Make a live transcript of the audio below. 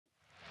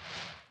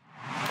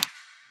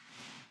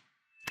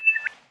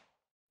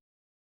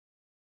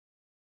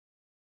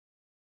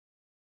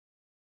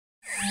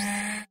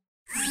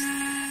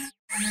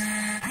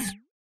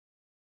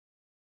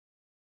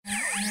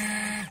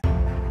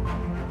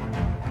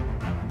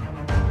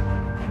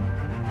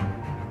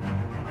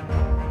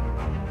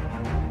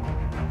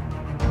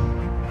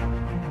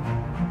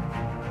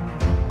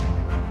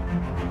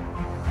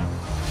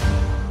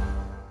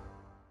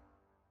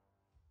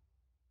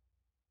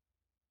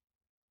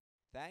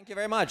Thank you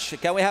very much.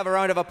 Can we have a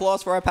round of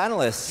applause for our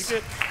panelists?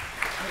 You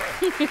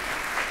did.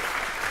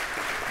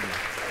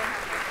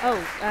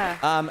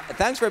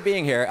 Thanks for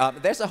being here.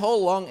 There's a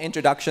whole long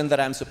introduction that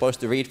I'm supposed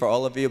to read for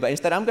all of you, but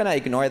instead I'm going to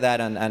ignore that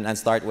and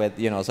start with,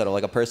 sort of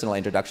like a personal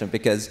introduction,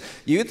 because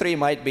you three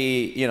might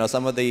be,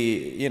 some of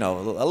the,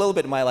 a little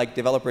bit my like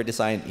developer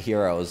design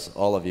heroes,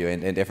 all of you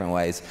in different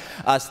ways.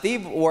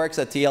 Steve works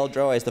at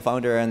TLDraw, is the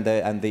founder and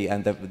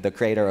the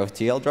creator of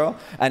TLDraw,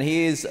 and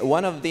he's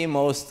one of the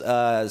most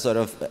sort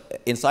of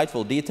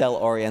insightful,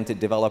 detail-oriented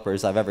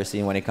developers I've ever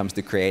seen when it comes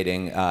to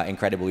creating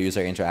incredible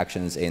user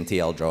interactions in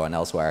TLDraw and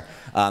elsewhere.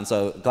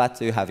 So glad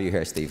to have you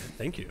here, Steve.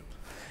 Thank you.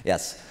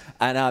 Yes.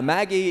 And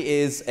Maggie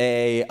is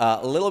a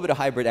little bit of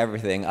hybrid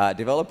everything.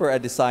 Developer, a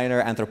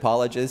designer,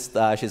 anthropologist.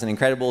 She's an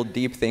incredible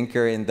deep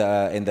thinker in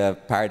the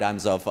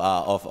paradigms of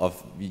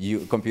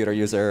computer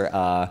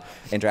user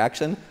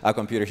interaction,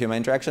 computer-human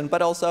interaction,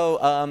 but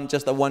also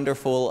just a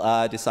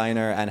wonderful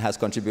designer and has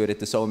contributed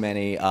to so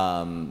many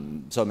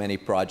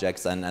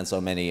projects and so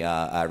many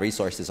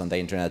resources on the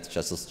internet,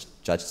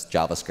 just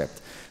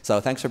JavaScript. So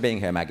thanks for being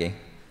here, Maggie.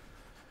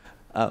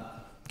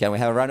 Can we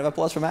have a round of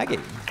applause for Maggie?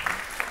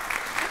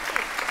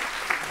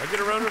 I get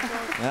a round of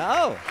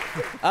applause?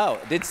 Oh,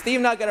 did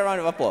Steve not get a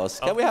round of applause?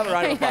 Can we have a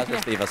round of applause for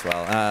Steve as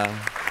well?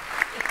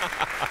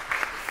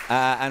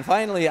 And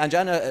finally,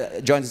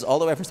 Anjana joins us all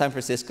the way from San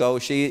Francisco.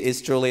 She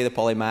is truly the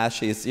polymath.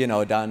 She's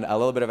done a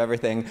little bit of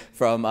everything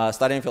from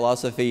studying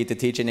philosophy to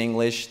teaching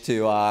English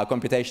to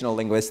computational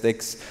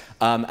linguistics.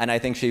 And I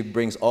think she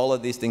brings all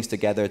of these things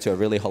together to a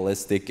really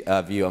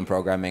holistic view on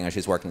programming. And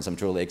she's working on some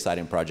truly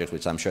exciting projects,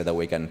 which I'm sure that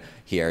we can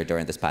hear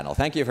during this panel.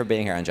 Thank you for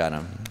being here,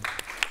 Anjana.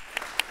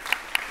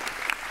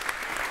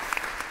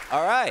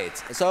 All right,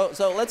 so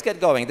let's get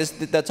going.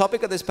 The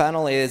topic of this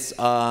panel is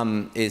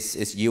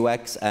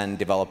UX and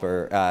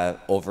developer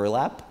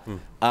overlap.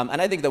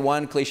 And I think the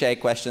one cliche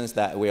questions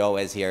that we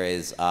always hear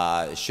is,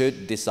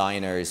 should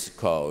designers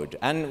code?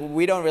 And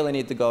we don't really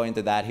need to go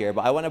into that here,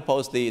 but I want to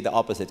pose the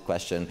opposite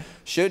question.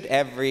 Should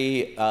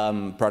every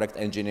product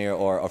engineer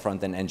or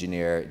front-end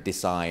engineer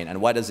design?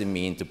 And what does it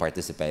mean to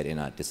participate in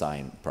a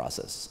design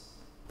process?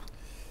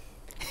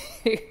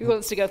 Who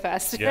wants to go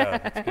first? Yeah,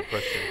 that's a good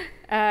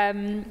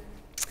question.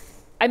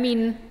 I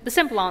mean, the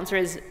simple answer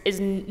is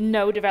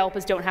no,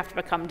 developers don't have to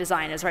become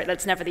designers, right?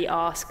 That's never the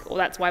ask, or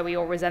that's why we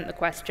all resent the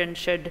question,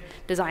 should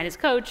designers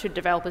code, should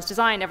developers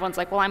design? Everyone's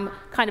like, well, I'm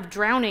kind of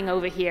drowning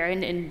over here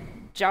in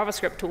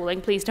JavaScript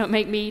tooling. Please don't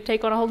make me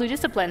take on a whole new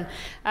discipline.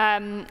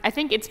 I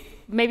think it's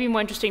maybe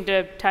more interesting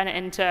to turn it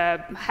into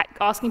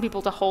asking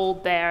people to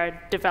hold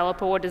their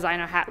developer or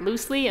designer hat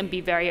loosely and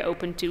be very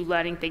open to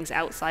learning things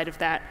outside of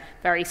that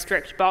very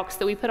strict box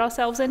that we put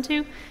ourselves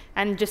into,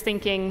 and just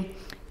thinking,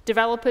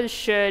 developers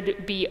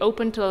should be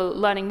open to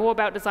learning more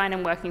about design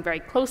and working very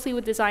closely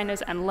with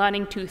designers and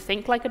learning to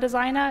think like a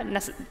designer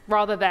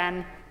rather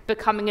than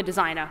becoming a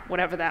designer,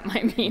 whatever that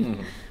might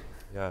mean.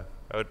 Yeah,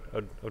 I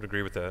would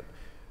agree with that.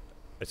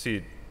 I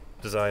see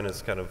design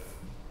as kind of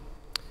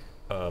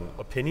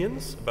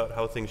opinions about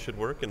how things should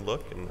work and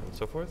look and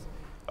so forth,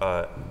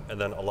 and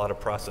then a lot of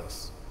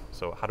process.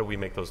 So how do we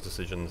make those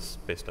decisions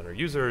based on our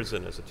users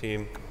and as a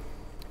team,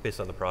 based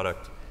on the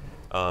product?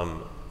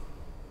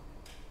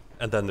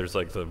 And then there's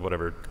like the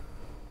whatever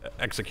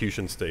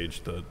execution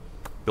stage, the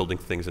building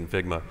things in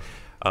Figma.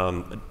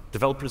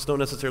 Developers don't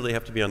necessarily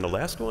have to be on the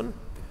last one,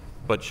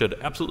 but should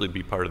absolutely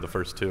be part of the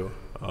first two.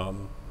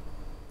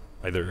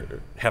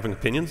 Either having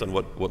opinions on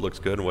what looks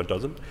good and what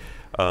doesn't,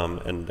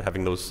 and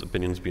having those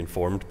opinions be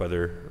informed by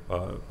their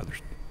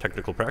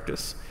technical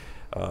practice.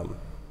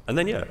 And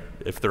then, yeah,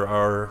 if there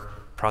are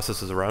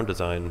processes around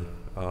design,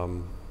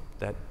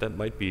 that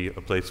might be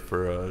a place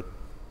for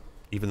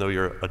even though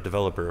you're a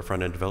developer, a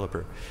front-end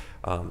developer,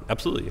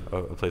 absolutely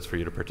a place for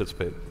you to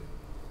participate.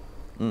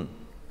 Do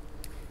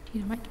you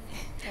have a mic?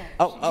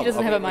 She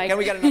doesn't have a mic. Can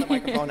we get another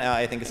microphone?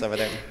 I think it's over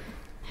there.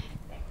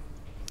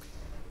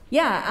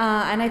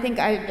 Yeah, and I think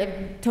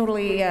I'm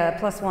totally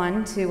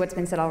 +1 to what's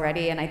been said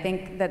already, and I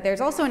think that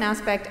there's also an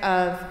aspect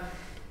of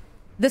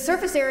the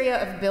surface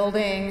area of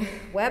building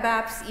web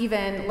apps,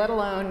 even, let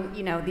alone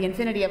the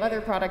infinity of other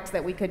products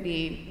that we could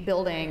be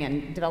building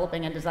and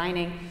developing and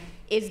designing,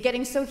 is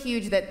getting so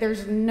huge that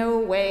there's no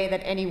way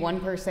that any one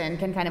person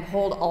can kind of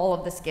hold all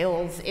of the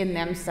skills in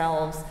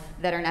themselves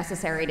that are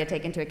necessary to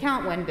take into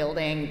account when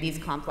building these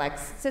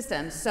complex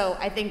systems. So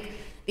I think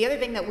the other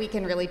thing that we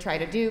can really try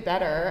to do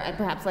better, and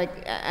perhaps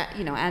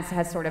as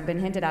has sort of been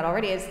hinted at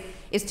already,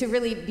 is to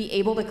really be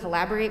able to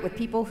collaborate with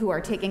people who are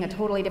taking a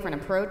totally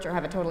different approach or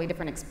have a totally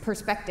different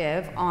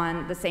perspective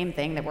on the same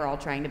thing that we're all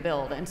trying to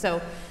build. And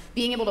so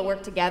being able to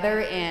work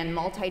together in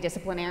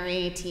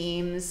multidisciplinary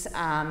teams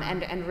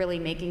and really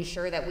making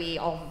sure that we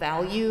all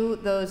value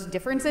those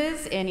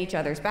differences in each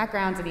other's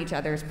backgrounds, in each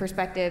other's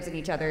perspectives, in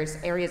each other's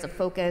areas of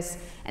focus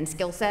and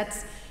skill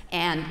sets,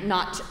 and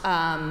not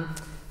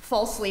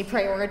falsely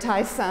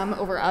prioritize some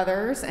over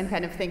others and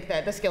kind of think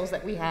that the skills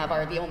that we have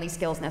are the only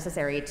skills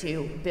necessary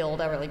to build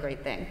a really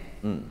great thing.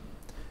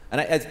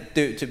 And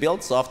to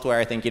build software,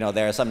 I think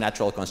there are some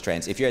natural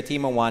constraints. If you're a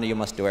team of one, you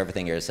must do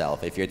everything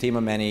yourself. If you're a team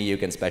of many, you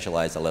can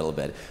specialize a little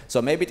bit.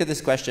 So maybe to this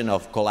question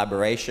of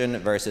collaboration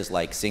versus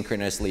like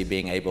synchronously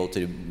being able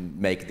to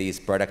make these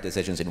product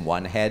decisions in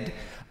one head,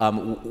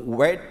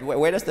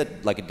 where does the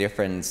like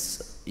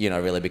difference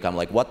really become?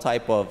 Like what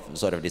type of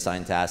sort of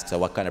design tasks or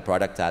what kind of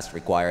product tasks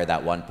require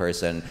that one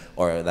person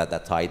or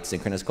that tight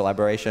synchronous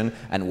collaboration,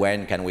 and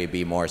when can we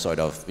be more sort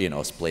of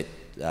split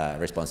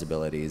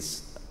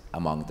responsibilities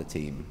among the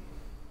team?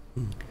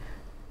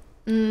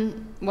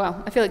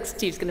 Well, I feel like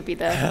Steve's going to be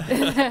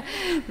the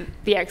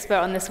the expert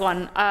on this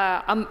one.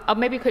 I'll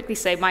maybe quickly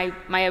say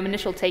my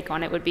initial take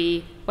on it would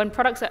be when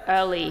products are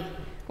early.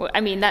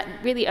 I mean, that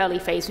really early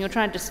phase, when you're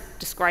trying to just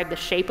describe the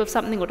shape of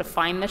something or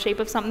define the shape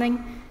of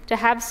something, to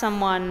have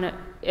someone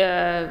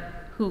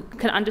who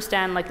can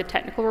understand like the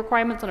technical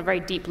requirements on a very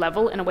deep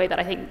level in a way that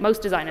I think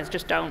most designers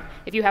just don't.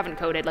 If you haven't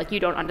coded, like you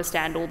don't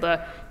understand all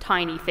the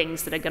tiny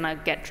things that are going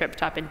to get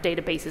tripped up in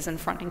databases and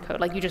front-end code.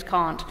 Like you just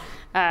can't.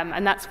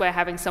 And that's where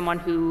having someone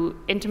who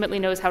intimately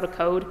knows how to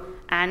code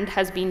and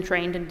has been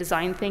trained in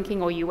design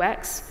thinking or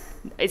UX,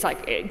 it's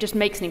like it just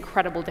makes an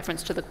incredible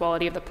difference to the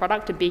quality of the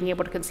product and being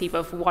able to conceive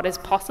of what is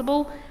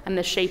possible and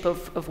the shape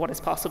of what is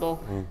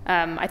possible.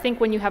 I think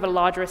when you have a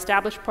larger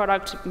established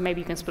product,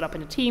 maybe you can split up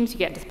into teams, you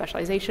get into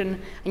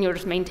specialization, and you're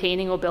just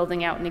maintaining or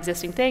building out an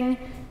existing thing.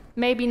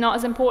 Maybe not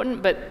as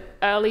important, but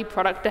early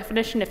product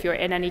definition, if you're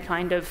in any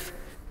kind of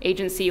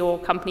agency or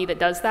company that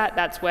does that,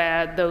 that's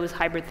where those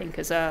hybrid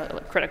thinkers are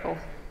critical.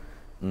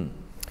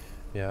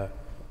 Yeah,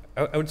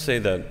 I would say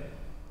that,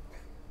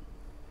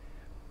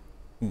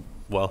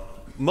 well,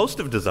 most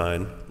of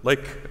design,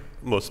 like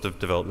most of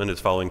development, is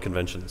following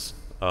conventions.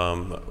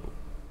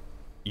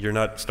 You're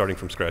not starting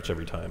from scratch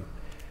every time.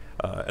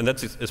 And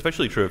that's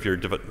especially true if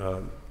you're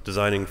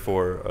designing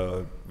for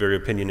a very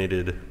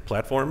opinionated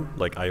platform,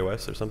 like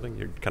iOS or something.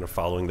 You're kind of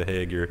following the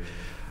HIG, you're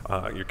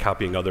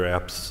copying other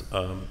apps,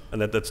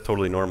 and that's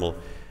totally normal.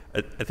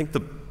 I think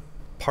the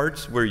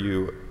parts where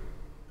you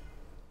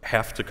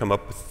have to come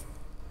up with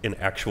an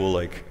actual,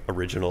 like,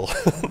 original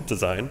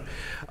design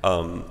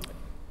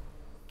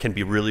can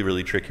be really,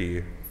 really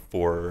tricky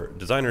for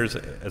designers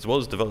as well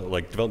as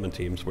development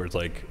teams, where it's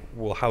like,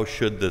 well, how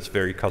should this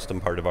very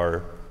custom part of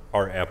our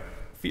app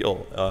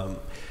feel?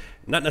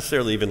 Not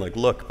necessarily even like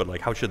look, but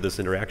like how should this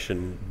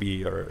interaction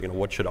be, or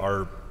what should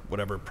our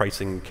whatever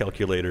pricing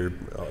calculator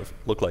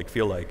look like,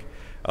 feel like?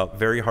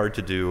 Very hard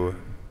to do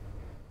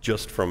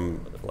just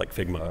from like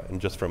Figma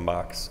and just from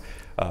Mocks.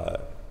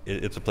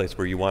 It's a place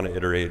where you want to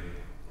iterate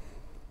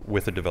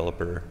with a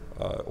developer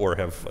or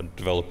have a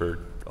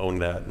developer own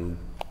that and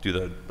do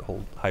the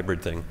whole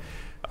hybrid thing.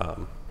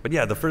 But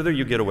yeah, the further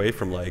you get away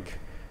from like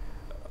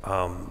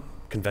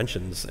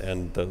conventions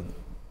and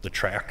the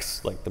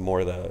tracks, like the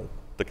more the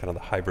kind of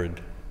the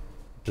hybrid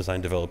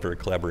design developer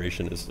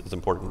collaboration is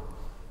important.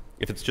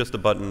 If it's just a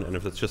button, and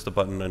if it's just a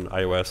button in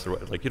iOS,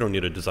 or like you don't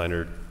need a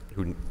designer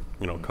who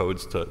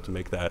codes to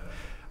make that.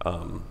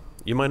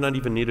 You might not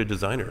even need a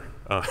designer,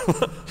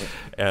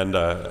 and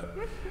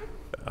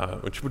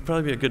which would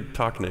probably be a good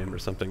talk name or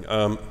something.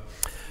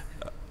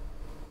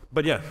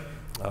 But yeah,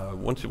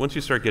 once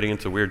you start getting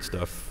into weird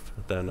stuff,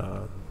 then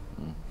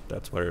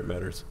that's where it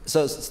matters.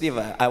 So Steve,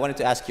 I wanted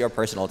to ask your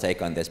personal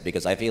take on this,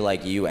 because I feel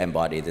like you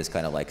embody this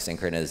kind of like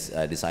synchronous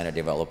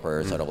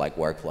designer-developer sort of like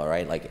workflow,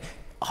 right? Like,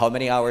 how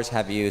many hours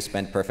have you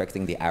spent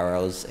perfecting the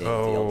arrows in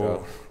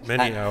Fieldro?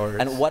 Many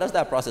hours. And what does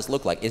that process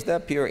look like? Is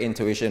that pure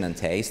intuition and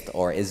taste,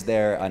 or is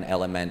there an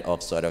element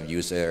of sort of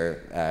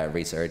user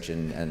research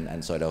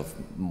and sort of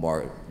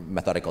more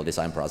methodical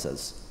design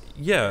process?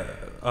 Yeah,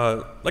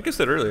 like I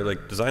said earlier,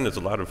 like design is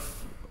a lot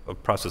of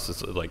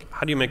processes. Like,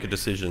 how do you make a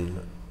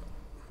decision?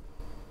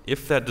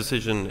 If that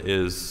decision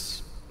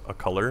is a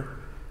color,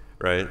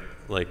 right?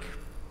 Like,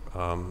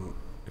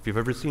 if you've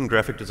ever seen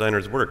graphic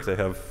designers work, they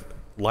have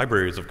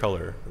libraries of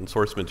color and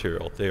source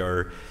material. They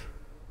are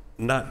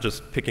not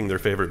just picking their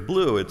favorite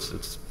blue.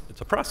 It's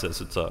a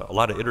process. It's a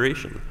lot of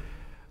iteration.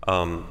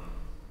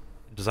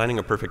 Designing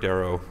a perfect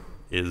arrow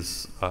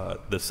is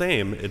the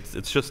same.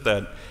 It's just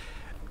that,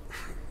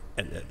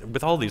 and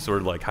with all these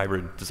sort of like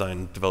hybrid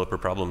design developer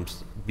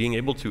problems, being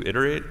able to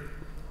iterate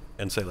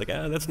and say like,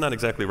 that's not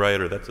exactly right,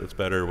 or it's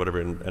better, or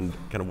whatever, and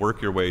kind of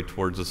work your way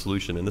towards a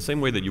solution in the same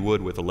way that you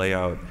would with a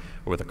layout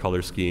or with a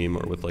color scheme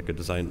or with like a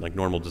design, like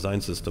normal design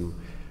system.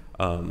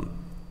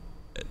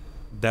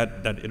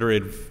 That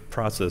iterative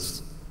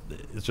process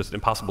is just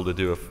impossible to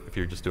do if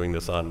you're just doing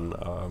this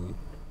on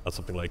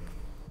something like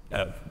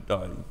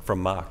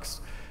from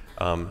Mocks.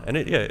 And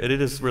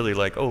it is really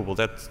like, oh, well,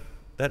 that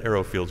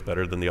arrow feels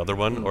better than the other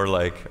one, or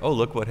like, oh,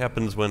 look what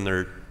happens when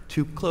they're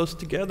too close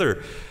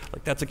together.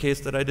 Like, that's a case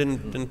that I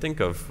didn't think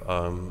of.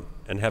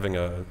 And having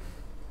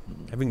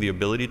the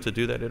ability to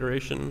do that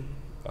iteration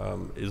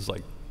is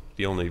like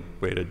the only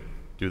way to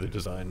do the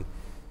design.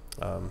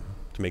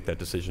 To make that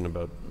decision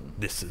about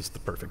this is the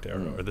perfect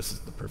arrow or this is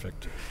the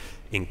perfect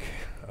ink.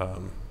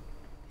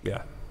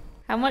 Yeah.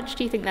 How much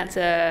do you think that's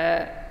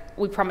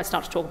we promised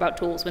not to talk about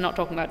tools, we're not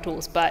talking about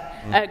tools, but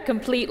a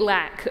complete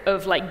lack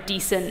of like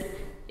decent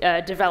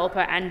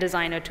developer and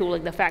designer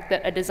tooling. The fact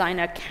that a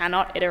designer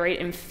cannot iterate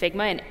in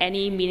Figma in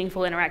any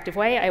meaningful interactive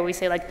way. I always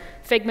say like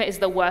Figma is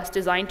the worst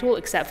design tool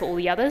except for all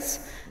the others.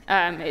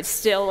 It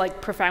still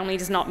like profoundly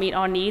does not meet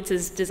our needs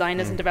as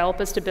designers and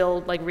developers to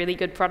build like really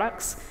good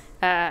products.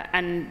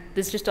 And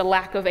there's just a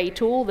lack of a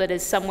tool that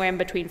is somewhere in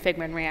between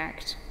Figma and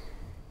React.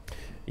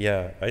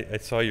 Yeah, I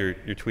saw your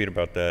tweet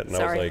about that, and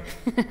Sorry. I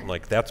was like, I'm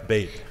like, that's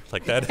bait.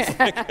 Like that is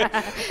like,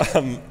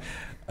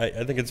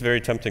 I think it's very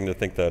tempting to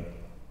think that,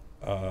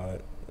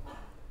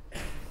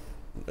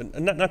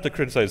 not to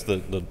criticize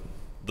the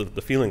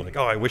feeling like,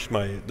 oh, I wish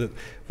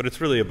but it's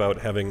really about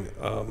having,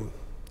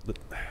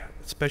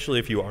 especially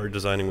if you are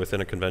designing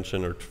within a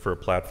convention or for a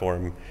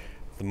platform,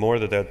 the more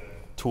that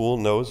tool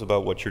knows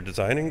about what you're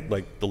designing,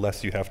 like the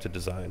less you have to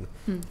design.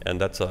 And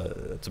that's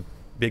a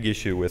big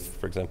issue with,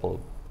 for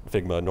example,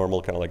 Figma,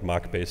 normal kind of like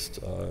mock-based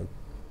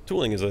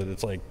tooling, is that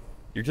it's like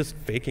you're just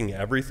faking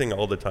everything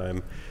all the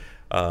time.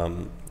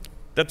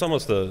 That's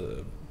almost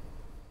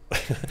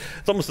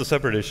it's almost a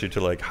separate issue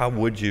to like how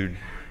would you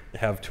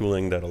have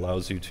tooling that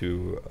allows you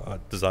to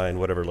design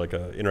whatever, like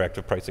an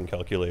interactive pricing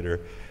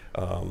calculator,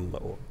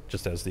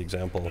 just as the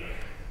example.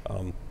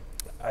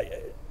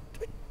 I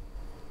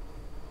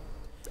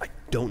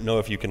don't know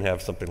if you can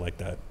have something like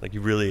that. Like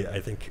you really, I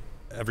think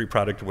every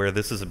product where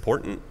this is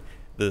important,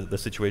 the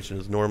situation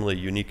is normally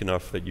unique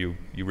enough that you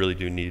really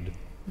do need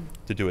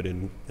to do it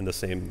in the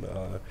same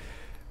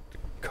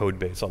code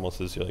base almost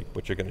as like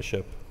what you're going to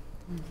ship.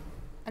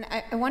 And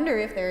I wonder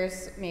if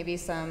there's maybe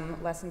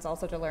some lessons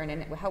also to learn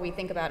in how we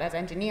think about as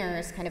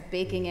engineers, kind of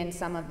baking in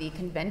some of the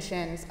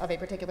conventions of a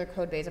particular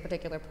code base, a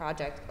particular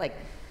project, like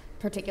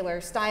particular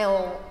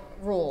style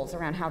rules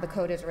around how the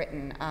code is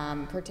written,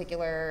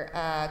 particular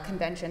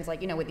conventions,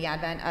 like, you know, with the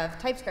advent of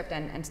TypeScript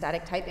and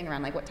static typing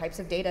around, like what types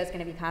of data is going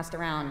to be passed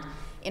around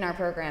in our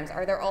programs.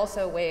 Are there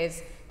also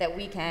ways that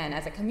we can,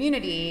 as a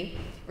community,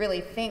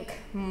 really think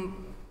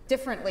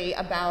differently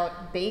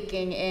about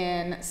baking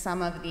in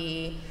some of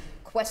the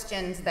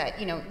questions that,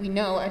 you know, we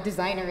know a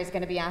designer is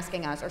going to be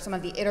asking us, or some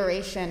of the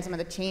iterations, some of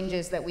the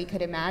changes that we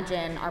could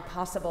imagine are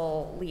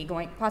possibly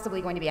going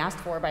to be asked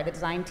for by the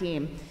design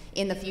team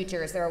in the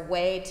future? Is there a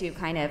way to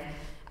kind of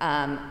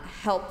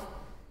help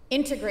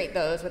integrate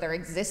those with our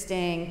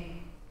existing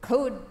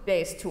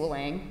code-based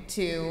tooling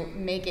to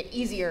make it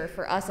easier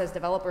for us as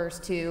developers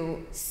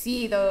to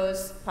see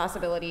those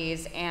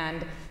possibilities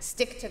and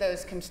stick to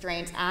those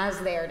constraints as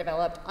they are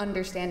developed,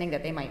 understanding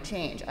that they might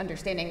change,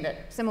 understanding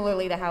that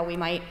similarly to how we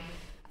might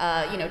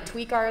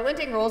tweak our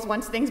linting rules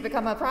once things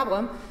become a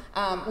problem,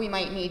 we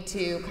might need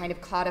to kind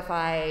of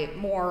codify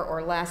more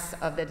or less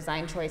of the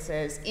design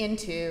choices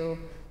into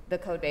the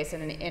code base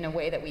in a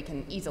way that we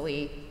can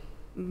easily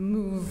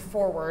move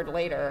forward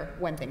later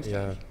when things change.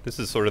 Yeah, this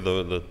is sort of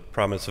the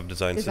promise of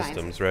design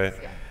systems, right?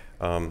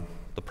 Yeah.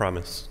 The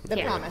promise. The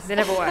promise. They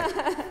never work.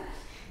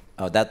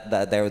 Oh,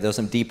 there's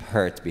some deep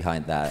hurt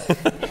behind that.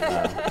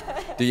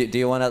 Do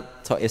you want to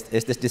talk? Is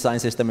this design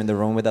system in the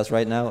room with us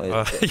right now?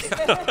 Yeah.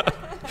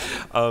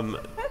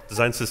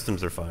 Design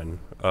systems are fine.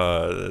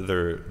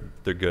 They're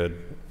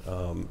good.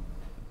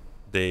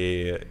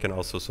 They can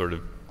also sort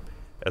of,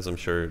 as I'm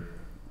sure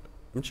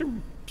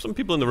some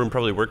people in the room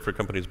probably work for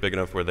companies big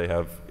enough where they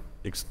have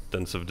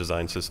extensive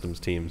design systems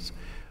teams.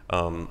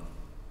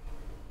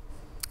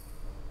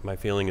 My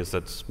feeling is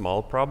that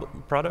small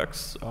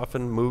products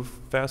often move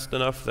fast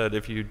enough that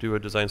if you do a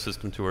design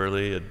system too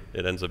early,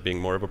 it ends up being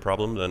more of a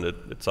problem than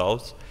it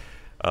solves.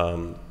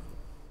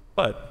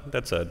 But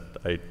that said,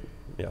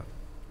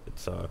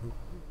 it's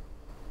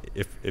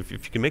if you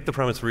can make the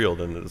promise real,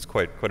 then it's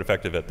quite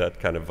effective at that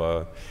kind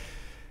of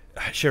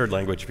shared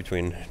language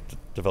between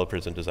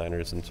developers and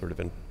designers, and sort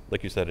of,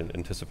 like you said,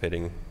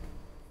 anticipating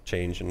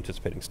change and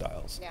anticipating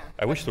styles. Yeah.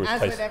 I wish there was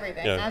as with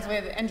everything, as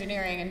with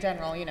engineering in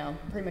general,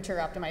 premature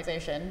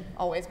optimization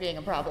always being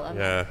a problem.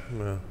 Yeah.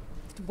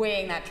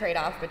 Weighing that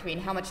trade-off between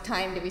how much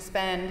time do we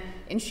spend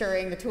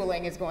ensuring the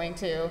tooling is going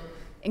to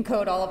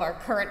encode all of our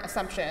current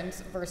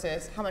assumptions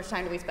versus how much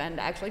time do we spend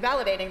actually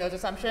validating those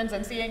assumptions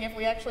and seeing if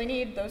we actually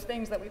need those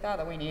things that we thought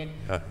that we need.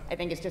 I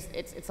think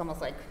it's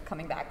almost like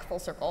coming back full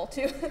circle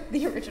to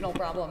the original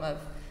problem of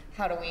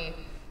how do we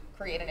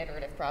create an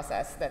iterative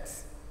process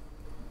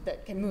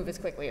that can move as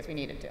quickly as we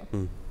need it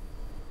to.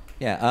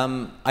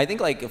 Yeah, I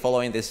think like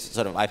following this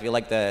sort of, I feel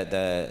like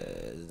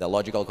the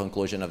logical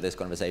conclusion of this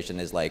conversation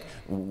is like,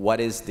 what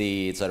is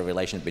the sort of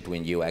relation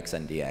between UX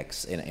and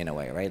DX in a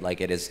way, right? Like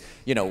it is,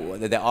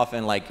 they're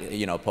often like,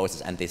 posed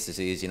as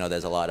antitheses.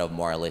 There's a lot of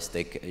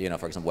moralistic,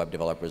 for example, web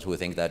developers who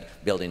think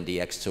that building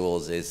DX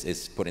tools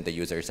is putting the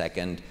user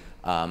second.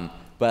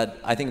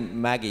 But I think,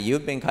 Maggie,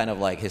 you've been kind of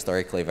like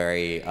historically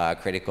very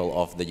critical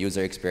of the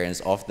user experience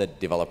of the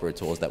developer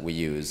tools that we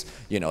use.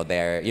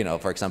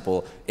 For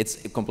example,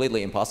 it's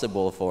completely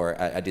impossible for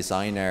a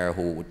designer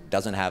who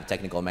doesn't have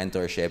technical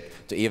mentorship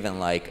to even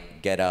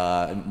like get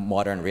a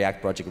modern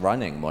React project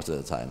running most of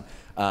the time.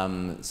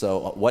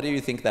 So what do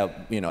you think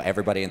that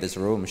everybody in this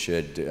room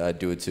should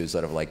do to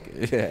sort of like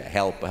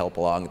help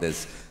along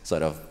this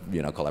sort of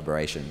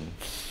collaboration?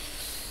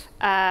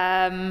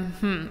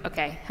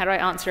 Okay, how do I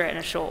answer it in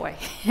a short way?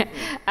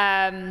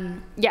 I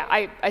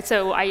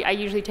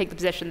usually take the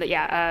position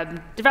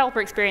that,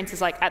 developer experience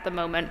is like, at the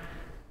moment,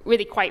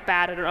 really quite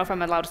bad. I don't know if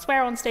I'm allowed to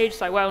swear on stage,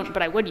 so I won't,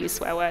 but I would use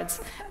swear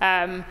words.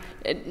 I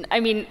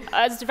mean,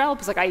 as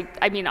developers, like,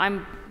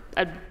 I'm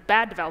a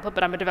bad developer,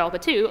 but I'm a developer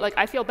too. Like,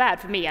 I feel bad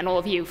for me and all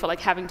of you for like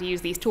having to use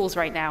these tools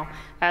right now.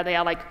 They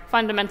are like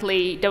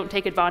fundamentally don't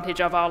take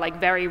advantage of our like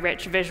very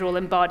rich visual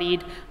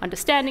embodied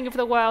understanding of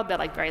the world. They're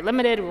like very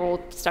limited. We're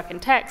all stuck in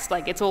text.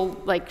 Like, it's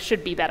all like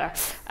should be better.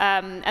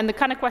 And the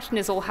kind of question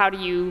is, well, how do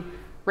you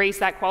raise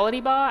that quality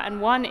bar? And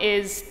one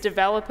is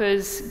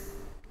developers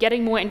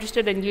getting more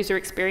interested in user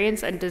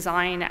experience and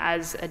design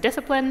as a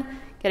discipline,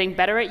 getting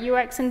better at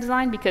UX and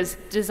design, because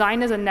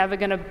designers are never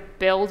going to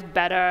build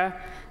better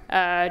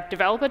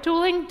developer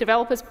tooling.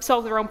 Developers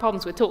solve their own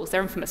problems with tools.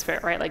 They're infamous for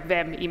it, right? Like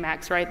Vim,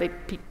 Emacs, right? They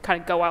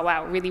kind of go all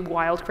out, really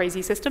wild,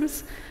 crazy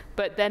systems.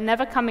 But they're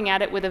never coming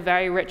at it with a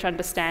very rich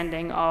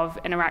understanding of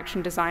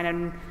interaction design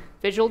and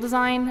visual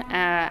design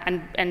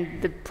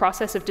and the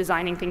process of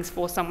designing things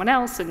for someone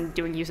else and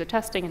doing user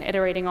testing and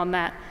iterating on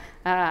that.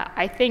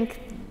 I think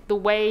the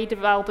way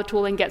developer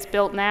tooling gets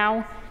built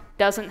now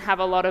doesn't have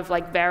a lot of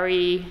like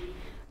very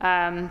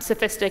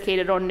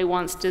sophisticated or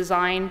nuanced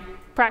design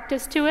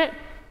practice to it.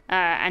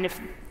 And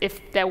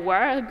if there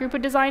were a group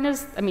of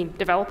designers, I mean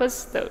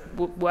developers, that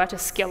were to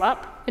skill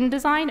up in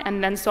design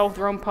and then solve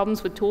their own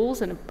problems with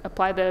tools and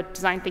apply the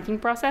design thinking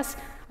process,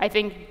 I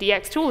think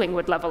DX tooling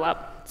would level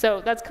up. So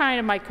that's kind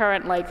of my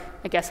current, like,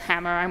 I guess,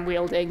 hammer I'm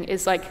wielding,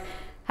 is like,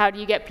 how do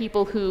you get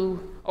people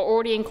who are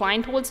already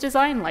inclined towards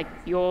design, like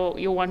you're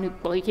one who,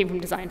 well, you came from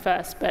design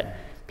first, but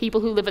people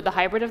who live at the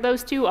hybrid of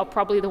those two are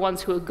probably the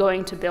ones who are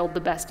going to build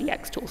the best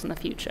DX tools in the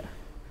future.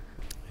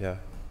 Yeah.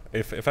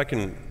 If I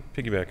can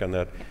piggyback on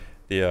that,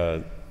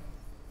 the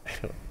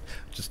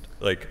just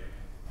like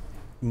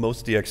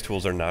most DX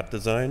tools are not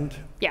designed.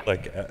 Yeah.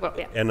 Like, well,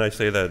 yeah. And I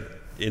say that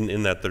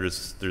in that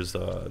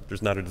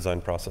there's not a design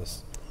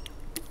process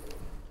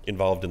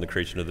involved in the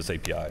creation of this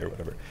API or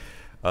whatever.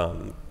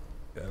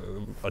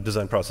 A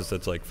design process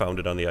that's like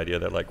founded on the idea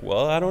that like,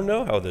 well, I don't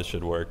know how this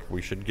should work.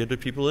 We should get the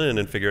people in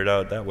and figure it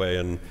out that way.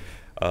 And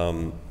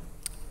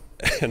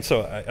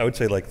so I would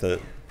say like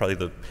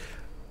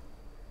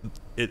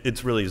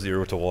it's really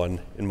 0 to 1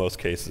 in most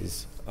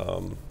cases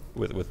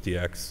with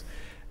DX,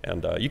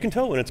 and you can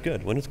tell when it's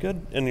good. When it's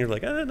good, and you're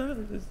like, no,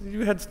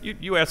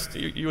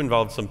 you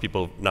involved some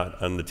people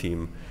not on the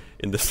team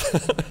in this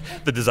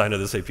the design of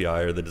this API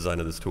or the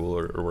design of this tool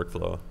or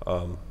workflow,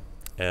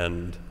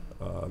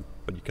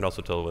 but you can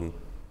also tell when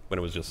it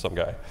was just some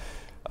guy.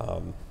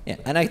 Yeah,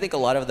 and I think a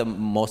lot of the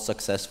most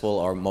successful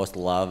or most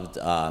loved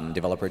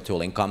developer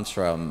tooling comes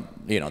from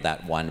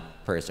that one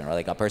person, or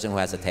like a person who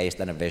has a taste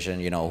and a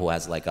vision, who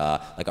has like an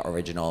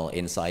original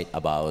insight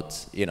about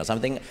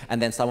something,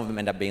 and then some of them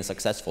end up being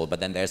successful. But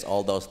then there's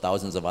all those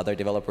thousands of other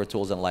developer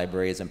tools and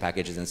libraries and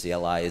packages and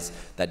CLIs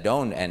that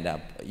don't end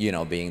up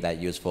being that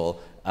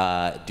useful.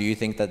 Do you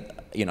think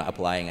that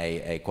applying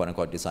a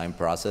quote-unquote design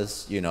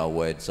process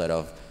would sort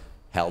of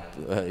help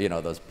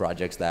those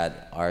projects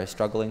that are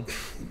struggling?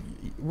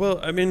 Well,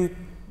 I mean,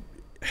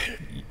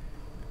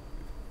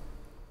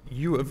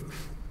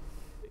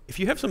 if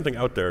you have something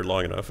out there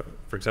long enough,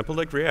 for example,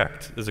 like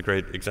React is a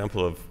great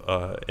example of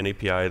an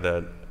API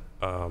that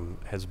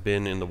has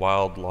been in the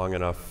wild long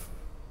enough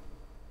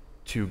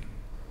to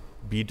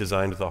be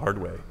designed the hard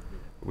way,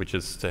 which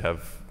is to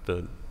have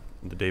the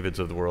Davids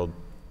of the world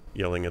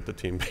yelling at the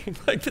team, being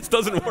like, "This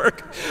doesn't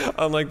work."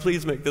 I'm like,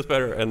 "Please make this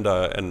better,"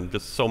 and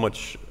just so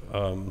much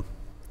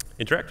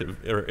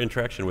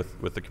interaction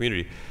with the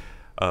community.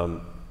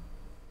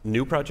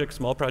 New projects,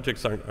 small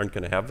projects aren't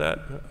going to have that,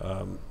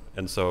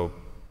 and so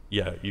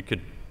yeah, you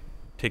could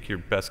take your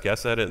best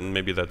guess at it, and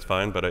maybe that's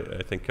fine. But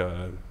I think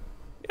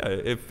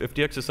if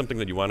DX is something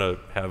that you want to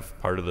have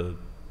part of the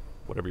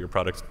whatever your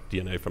product's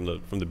DNA from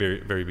the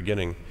very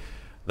beginning,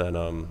 then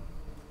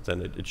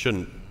it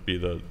shouldn't be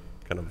the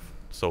kind of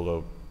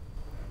solo.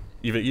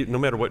 Even no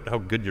matter how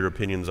good your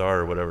opinions are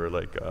or whatever,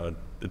 like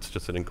it's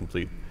just an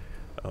incomplete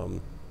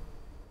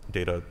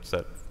data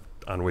set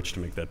on which to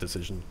make that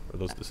decision or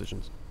those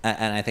decisions.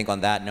 And I think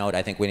on that note,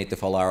 I think we need to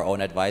follow our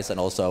own advice and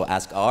also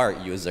ask our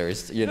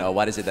users,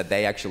 what is it that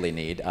they actually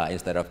need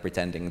instead of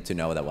pretending to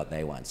know what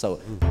they want. So.